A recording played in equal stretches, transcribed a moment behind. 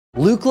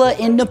Lukla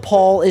in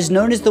Nepal is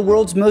known as the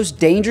world's most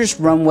dangerous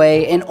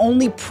runway, and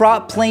only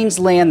prop planes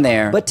land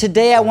there. But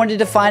today I wanted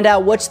to find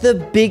out what's the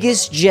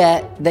biggest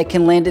jet that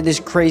can land at this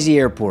crazy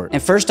airport.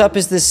 And first up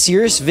is the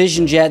Cirrus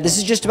Vision jet. This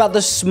is just about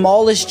the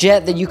smallest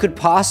jet that you could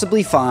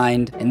possibly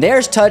find. And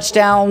there's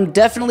touchdown,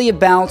 definitely a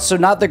bounce, so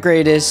not the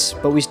greatest,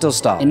 but we still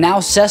stop. And now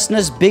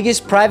Cessna's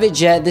biggest private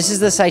jet. This is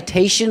the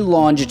Citation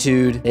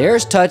Longitude.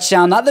 There's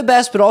touchdown, not the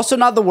best, but also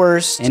not the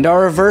worst. And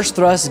our reverse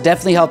thrust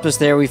definitely helped us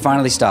there. We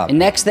finally stopped. And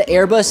next, the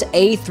Airbus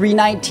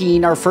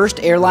A319, our first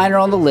airliner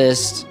on the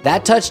list.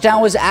 That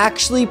touchdown was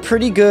actually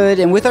pretty good,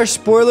 and with our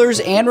spoilers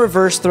and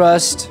reverse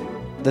thrust,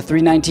 the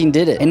 319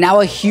 did it. And now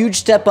a huge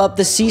step up,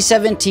 the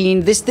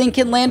C-17. This thing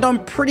can land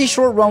on pretty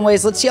short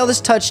runways. Let's see how this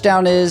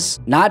touchdown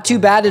is. Not too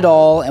bad at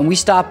all, and we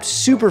stopped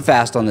super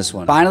fast on this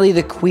one. Finally,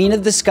 the queen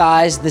of the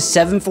skies, the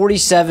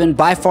 747,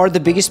 by far the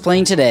biggest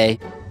plane today.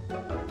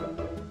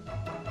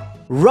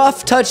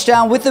 Rough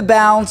touchdown with the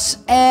bounce,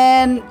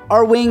 and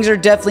our wings are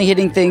definitely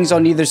hitting things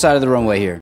on either side of the runway here.